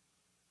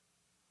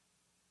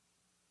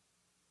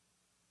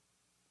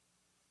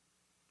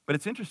 But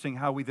it's interesting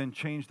how we then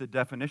change the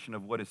definition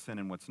of what is sin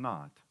and what's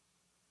not.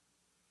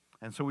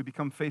 And so we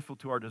become faithful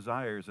to our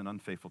desires and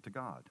unfaithful to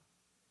God.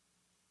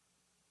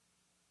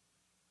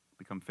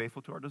 Become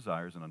faithful to our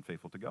desires and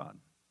unfaithful to God.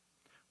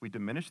 We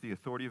diminish the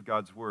authority of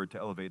God's word to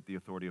elevate the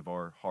authority of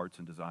our hearts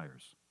and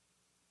desires.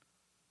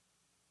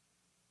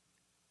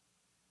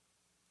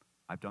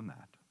 I've done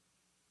that.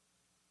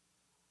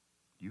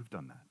 You've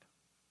done that.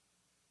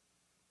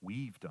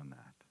 We've done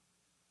that.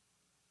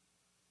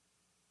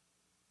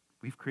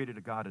 We've created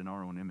a God in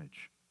our own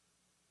image.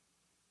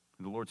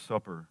 And the Lord's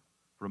Supper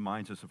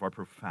reminds us of our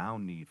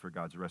profound need for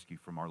God's rescue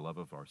from our love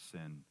of our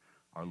sin,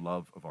 our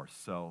love of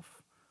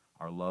ourself,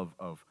 our love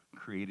of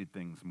created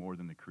things more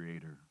than the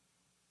Creator.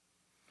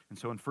 And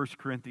so in 1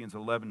 Corinthians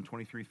 11,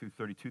 23 through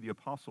 32, the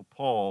Apostle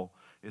Paul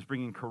is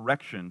bringing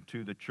correction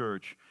to the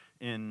church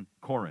in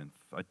Corinth.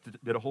 I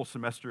did a whole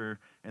semester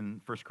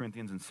in 1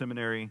 Corinthians in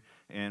seminary,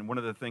 and one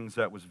of the things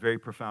that was very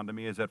profound to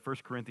me is that 1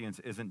 Corinthians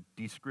isn't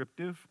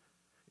descriptive,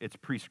 it's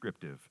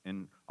prescriptive,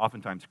 and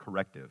oftentimes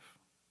corrective.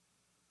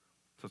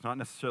 So it's not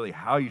necessarily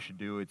how you should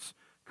do, it's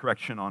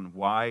correction on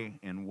why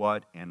and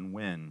what and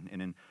when.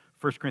 And in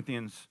 1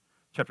 Corinthians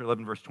chapter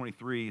 11, verse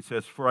 23, it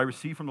says, "For I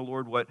received from the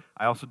Lord what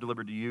I also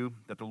delivered to you,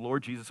 that the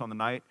Lord Jesus on the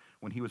night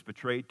when he was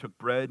betrayed took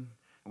bread, and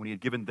when he had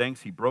given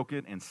thanks, he broke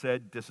it and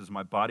said, 'This is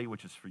my body,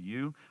 which is for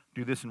you.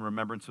 Do this in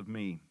remembrance of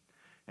me.'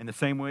 In the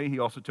same way, he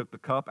also took the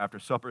cup after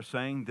supper,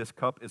 saying, 'This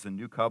cup is a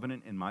new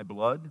covenant in my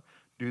blood.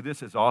 Do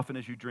this as often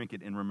as you drink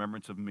it in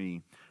remembrance of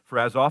me. For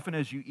as often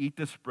as you eat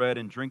this bread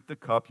and drink the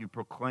cup, you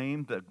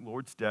proclaim the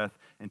Lord's death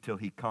until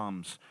he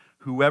comes.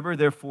 Whoever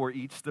therefore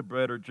eats the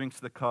bread or drinks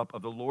the cup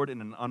of the Lord in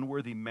an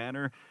unworthy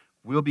manner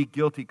will be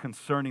guilty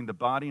concerning the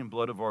body and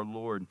blood of our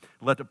Lord.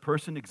 Let the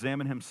person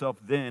examine himself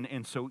then,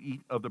 and so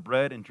eat of the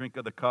bread and drink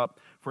of the cup.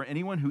 For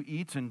anyone who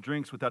eats and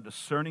drinks without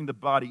discerning the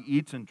body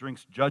eats and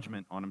drinks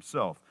judgment on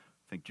himself.'"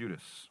 Think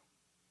Judas.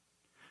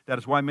 "That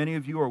is why many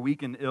of you are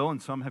weak and ill, and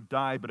some have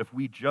died. But if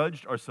we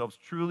judged ourselves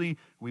truly,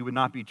 we would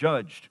not be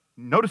judged."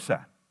 Notice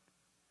that.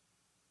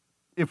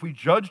 If we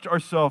judged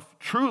ourselves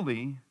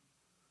truly,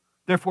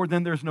 therefore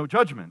then there's no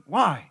judgment.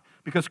 Why?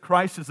 Because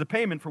Christ is the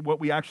payment for what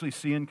we actually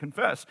see and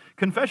confess.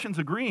 Confession's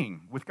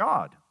agreeing with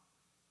God.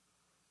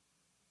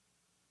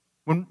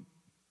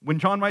 When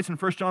John writes in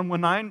 1 John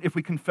 1:9, if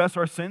we confess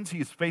our sins, he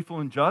is faithful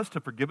and just to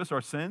forgive us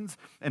our sins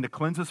and to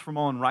cleanse us from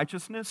all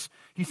unrighteousness.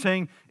 He's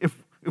saying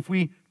if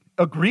we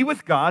agree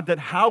with God that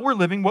how we're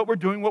living, what we're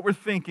doing, what we're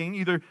thinking,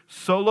 either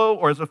solo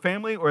or as a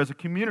family or as a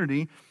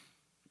community,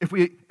 if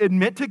we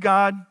admit to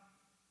God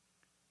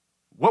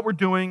what we're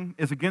doing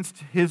is against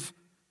his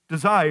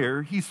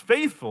desire, he's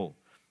faithful.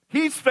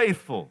 He's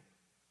faithful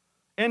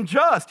and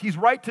just. He's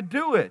right to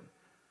do it,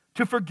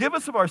 to forgive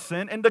us of our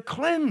sin and to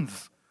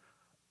cleanse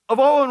of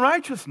all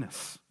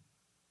unrighteousness.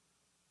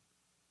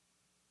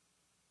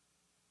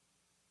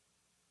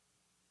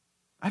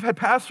 I've had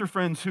pastor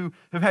friends who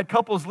have had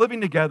couples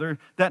living together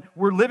that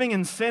were living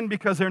in sin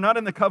because they're not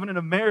in the covenant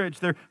of marriage.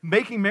 They're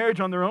making marriage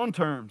on their own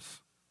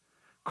terms.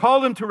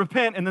 Call them to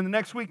repent, and then the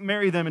next week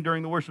marry them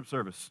during the worship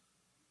service.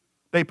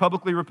 They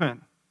publicly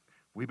repent.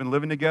 We've been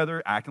living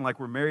together, acting like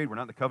we're married. We're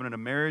not in the covenant of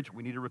marriage.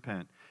 We need to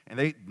repent. And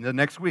the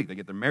next week, they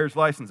get their marriage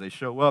license. They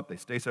show up. They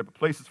stay separate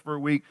places for a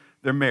week.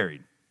 They're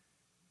married.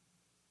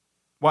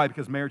 Why?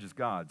 Because marriage is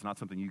God's, not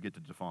something you get to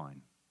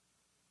define.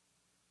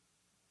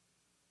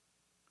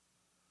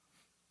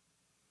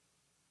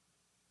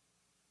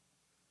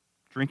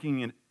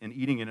 Drinking and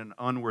eating in an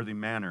unworthy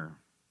manner.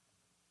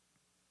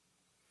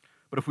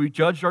 But if we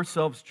judged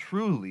ourselves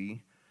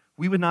truly,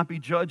 we would not be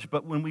judged.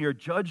 But when we are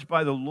judged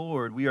by the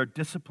Lord, we are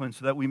disciplined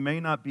so that we may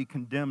not be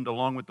condemned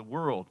along with the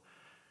world.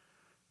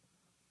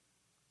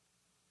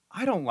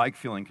 I don't like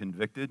feeling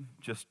convicted,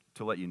 just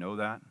to let you know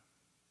that.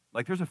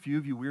 Like, there's a few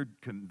of you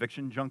weird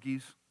conviction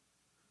junkies.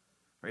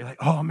 Where you're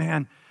like, "Oh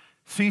man,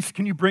 Cease,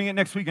 can you bring it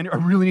next week? I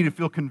really need to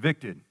feel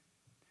convicted."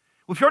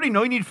 Well, if you already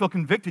know you need to feel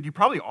convicted, you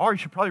probably are. You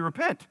should probably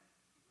repent.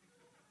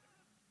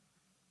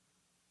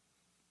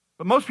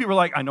 But most people are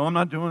like, "I know I'm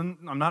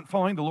not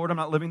following the Lord. I'm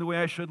not living the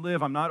way I should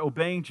live. I'm not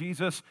obeying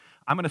Jesus.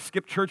 I'm going to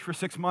skip church for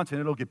 6 months and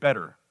it'll get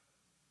better."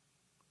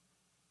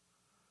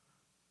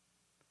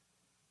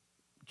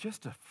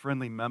 Just a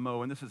friendly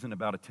memo, and this isn't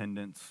about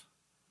attendance.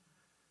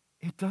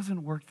 It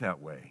doesn't work that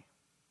way.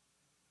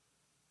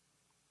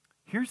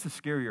 Here's the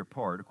scarier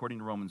part, according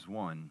to Romans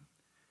 1.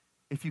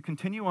 If you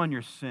continue on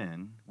your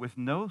sin with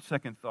no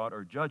second thought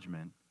or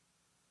judgment,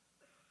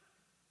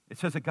 it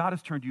says that God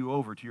has turned you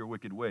over to your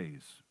wicked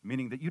ways,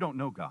 meaning that you don't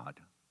know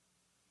God,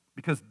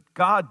 because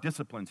God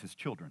disciplines his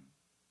children.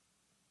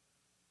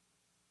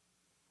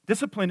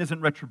 Discipline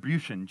isn't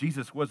retribution.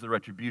 Jesus was the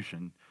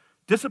retribution.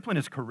 Discipline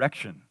is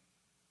correction,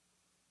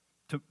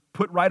 to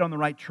put right on the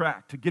right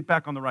track, to get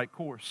back on the right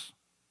course.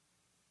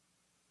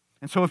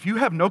 And so if you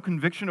have no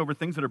conviction over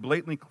things that are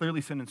blatantly, clearly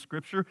sin in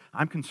Scripture,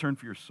 I'm concerned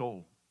for your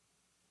soul.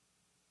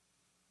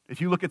 If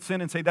you look at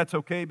sin and say that's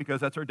okay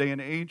because that's our day and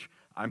age,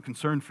 I'm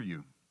concerned for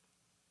you.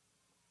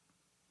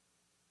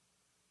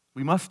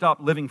 We must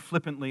stop living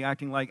flippantly,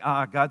 acting like,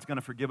 God's going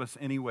to forgive us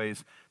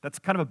anyways. That's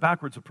kind of a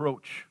backwards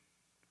approach.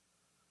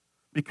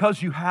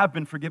 Because you have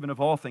been forgiven of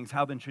all things,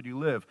 how then should you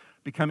live?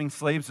 Becoming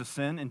slaves of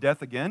sin and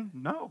death again?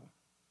 No.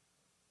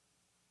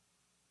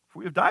 For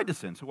we have died to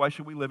sin, so why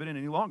should we live in it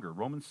any longer?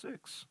 Romans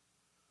 6.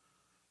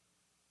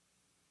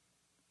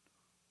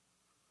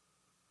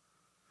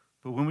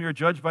 But when we are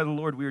judged by the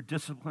Lord, we are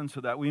disciplined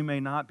so that we may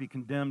not be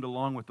condemned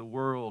along with the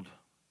world.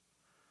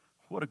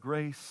 What a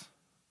grace.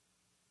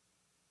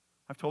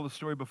 I've told the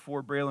story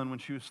before. Braylon, when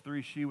she was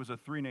 3, she was a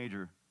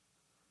three-nager.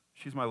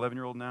 She's my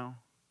 11-year-old now.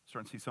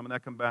 Starting to see some of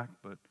that come back,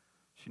 but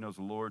she knows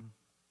the Lord.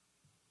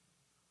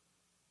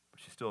 But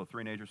she's still a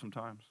three-nager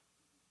sometimes.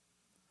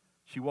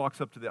 She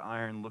walks up to the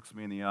iron, looks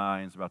me in the eye,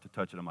 and is about to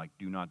touch it. I'm like,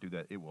 do not do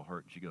that. It will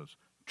hurt. And she goes,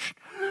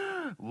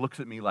 looks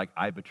at me like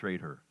I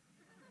betrayed her.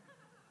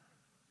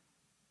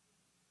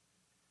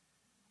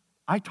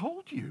 I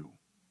told you.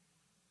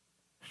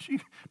 She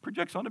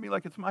projects onto me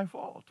like it's my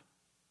fault.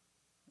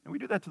 And we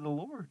do that to the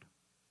Lord.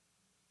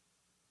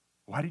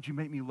 Why did you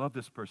make me love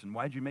this person?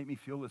 Why did you make me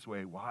feel this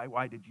way?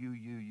 Why did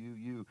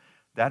you?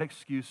 That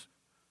excuse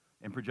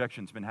and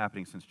projection's been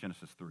happening since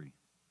Genesis 3.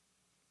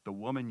 The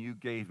woman you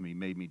gave me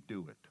made me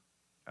do it,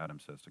 Adam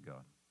says to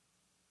God.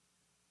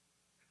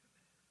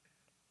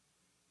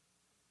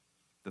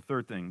 The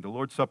third thing, the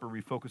Lord's Supper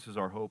refocuses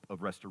our hope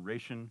of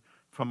restoration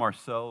from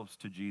ourselves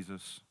to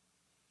Jesus.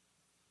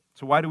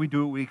 So why do we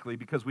do it weekly?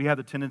 Because we have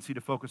the tendency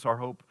to focus our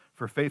hope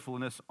for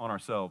faithfulness on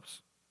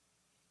ourselves.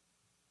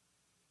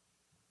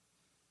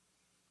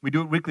 We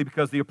do it weekly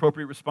because the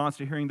appropriate response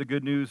to hearing the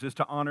good news is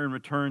to honor and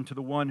return to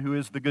the one who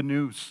is the good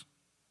news.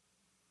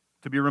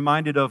 To be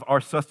reminded of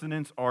our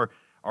sustenance, our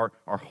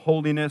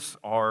holiness,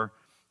 our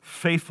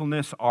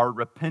faithfulness, our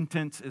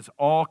repentance is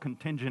all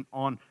contingent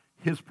on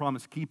His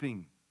promise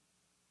keeping.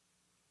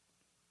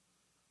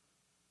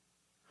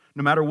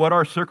 No matter what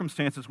our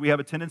circumstances, we have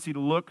a tendency to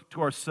look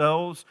to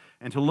ourselves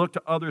and to look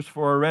to others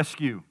for our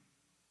rescue.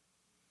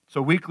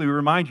 So weekly, we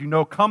remind you,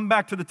 no, come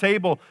back to the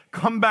table.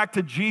 Come back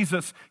to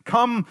Jesus.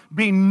 Come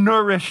be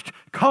nourished.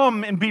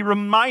 Come and be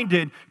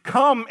reminded.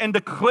 Come and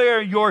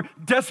declare your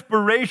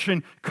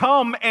desperation.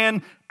 Come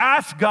and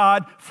ask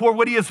God for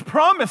what He has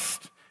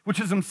promised, which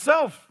is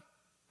Himself.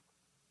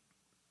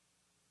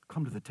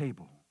 Come to the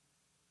table.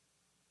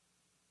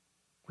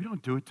 We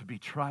don't do it to be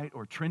trite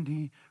or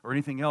trendy or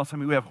anything else. I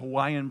mean, we have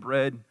Hawaiian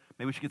bread.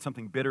 Maybe we should get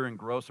something bitter and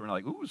gross. And we're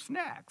like, ooh,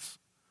 snacks.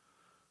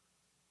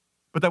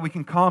 But that we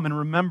can come and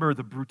remember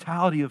the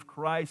brutality of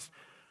Christ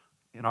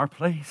in our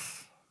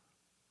place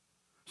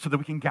so that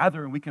we can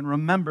gather and we can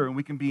remember and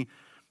we can be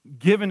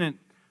given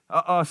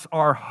us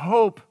our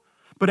hope.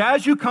 But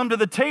as you come to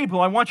the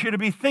table, I want you to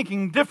be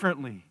thinking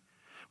differently.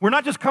 We're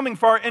not just coming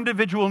for our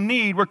individual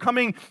need. We're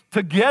coming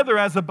together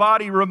as a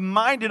body,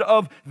 reminded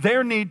of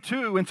their need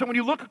too. And so when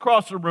you look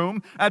across the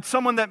room at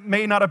someone that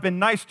may not have been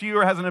nice to you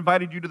or hasn't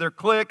invited you to their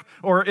clique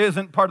or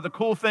isn't part of the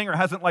cool thing or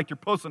hasn't liked your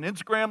post on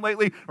Instagram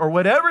lately or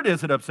whatever it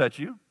is that upsets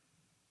you,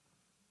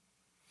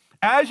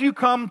 as you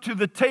come to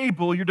the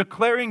table, you're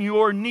declaring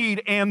your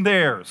need and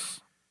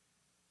theirs.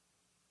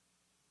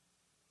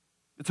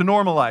 It's a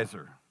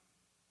normalizer.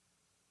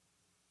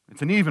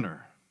 It's an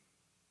evener.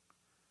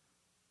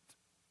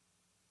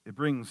 It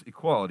brings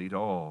equality to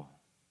all.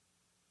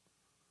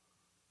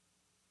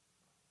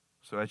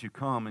 So as you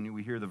come and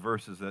we hear the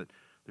verses that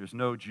there's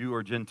no Jew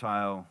or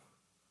Gentile,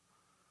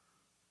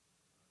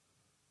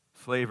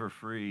 slave or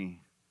free,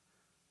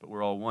 but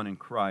we're all one in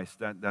Christ,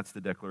 that's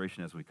the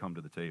declaration as we come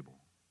to the table.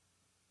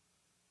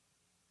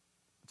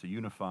 It's a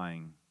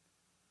unifying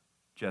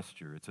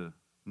gesture. It's a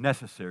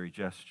necessary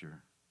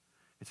gesture.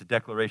 It's a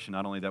declaration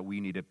not only that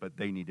we need it, but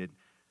they need it.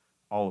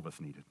 All of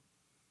us need it.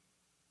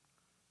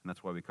 And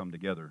that's why we come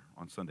together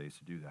on Sundays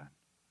to do that.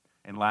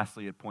 And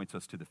lastly, it points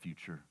us to the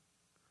future.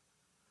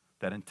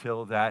 That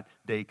until that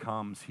day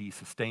comes, He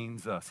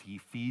sustains us, He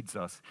feeds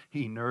us,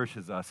 He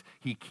nourishes us,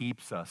 He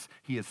keeps us,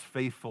 He is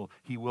faithful,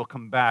 He will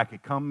come back.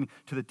 It come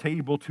to the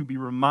table to be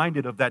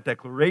reminded of that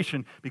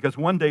declaration, because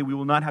one day we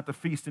will not have to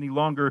feast any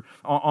longer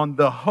on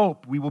the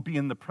hope. We will be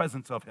in the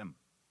presence of Him.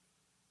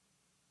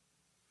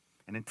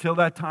 And until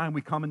that time,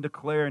 we come and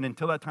declare, and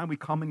until that time, we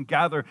come and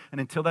gather, and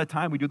until that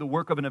time, we do the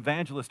work of an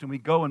evangelist, and we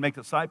go and make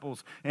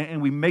disciples,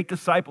 and we make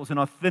disciples in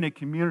authentic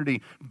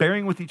community,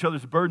 bearing with each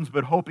other's burdens,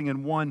 but hoping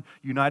in one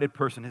united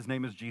person. His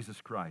name is Jesus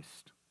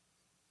Christ.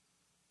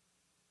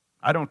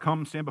 I don't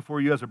come stand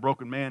before you as a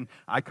broken man.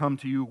 I come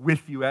to you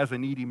with you as a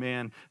needy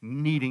man,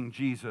 needing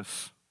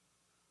Jesus.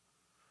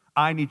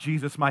 I need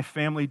Jesus. My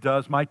family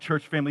does. My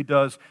church family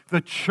does.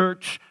 The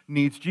church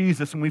needs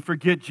Jesus. And we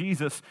forget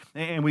Jesus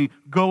and we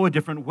go a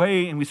different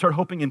way and we start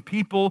hoping in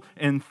people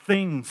and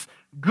things.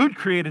 Good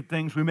created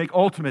things, we make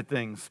ultimate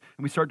things.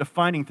 And we start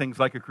defining things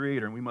like a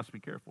creator, and we must be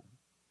careful.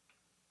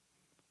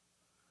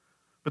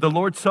 But the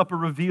Lord's Supper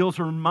reveals,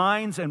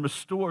 reminds, and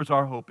restores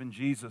our hope in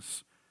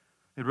Jesus.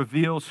 It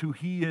reveals who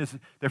He is,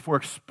 therefore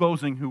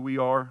exposing who we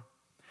are.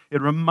 It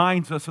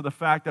reminds us of the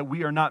fact that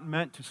we are not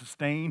meant to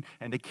sustain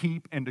and to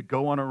keep and to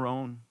go on our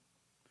own.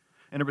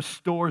 And it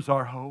restores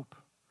our hope.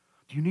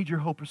 Do you need your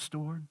hope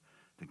restored?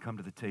 Then come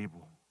to the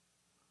table.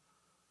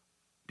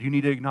 Do you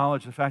need to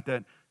acknowledge the fact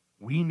that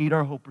we need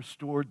our hope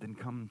restored? Then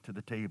come to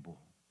the table.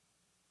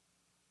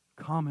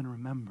 Come and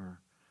remember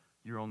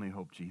your only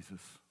hope, Jesus.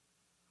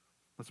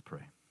 Let's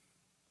pray.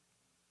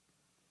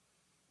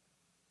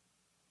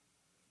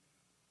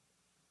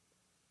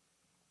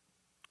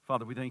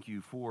 Father, we thank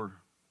you for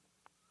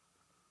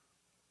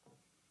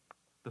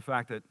the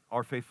fact that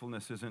our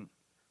faithfulness isn't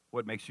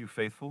what makes you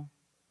faithful.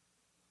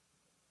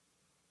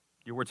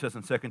 Your word says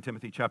in 2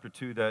 Timothy chapter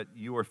 2 that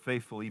you are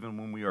faithful even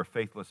when we are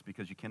faithless,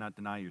 because you cannot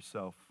deny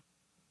yourself.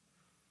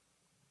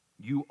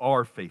 You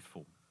are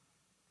faithful.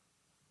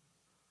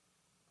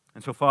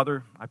 And so,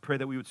 Father, I pray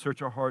that we would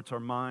search our hearts, our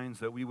minds,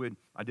 that we would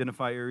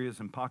identify areas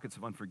and pockets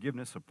of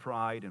unforgiveness, of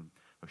pride, and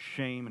of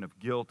shame, and of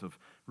guilt, of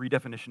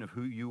redefinition of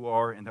who you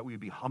are, and that we would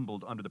be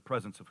humbled under the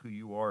presence of who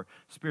you are.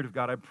 Spirit of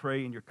God, I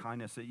pray in your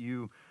kindness that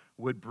you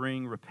would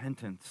bring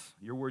repentance.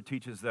 Your word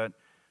teaches that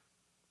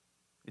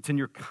it's in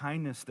your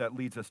kindness that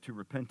leads us to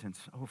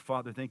repentance. Oh,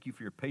 Father, thank you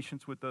for your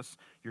patience with us,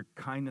 your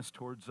kindness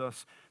towards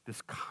us,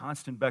 this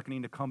constant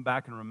beckoning to come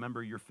back and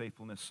remember your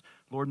faithfulness.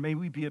 Lord, may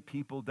we be a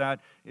people that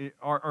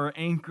are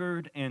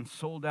anchored and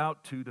sold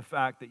out to the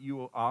fact that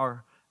you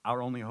are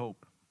our only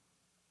hope.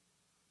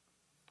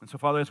 And so,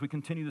 Father, as we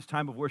continue this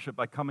time of worship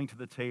by coming to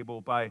the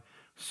table, by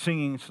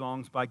singing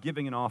songs, by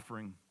giving an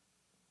offering,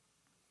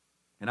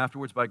 and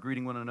afterwards by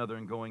greeting one another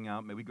and going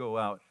out, may we go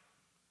out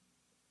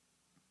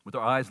with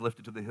our eyes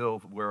lifted to the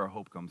hill where our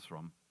hope comes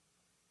from.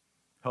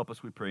 Help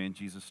us, we pray, in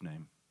Jesus'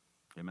 name.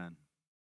 Amen.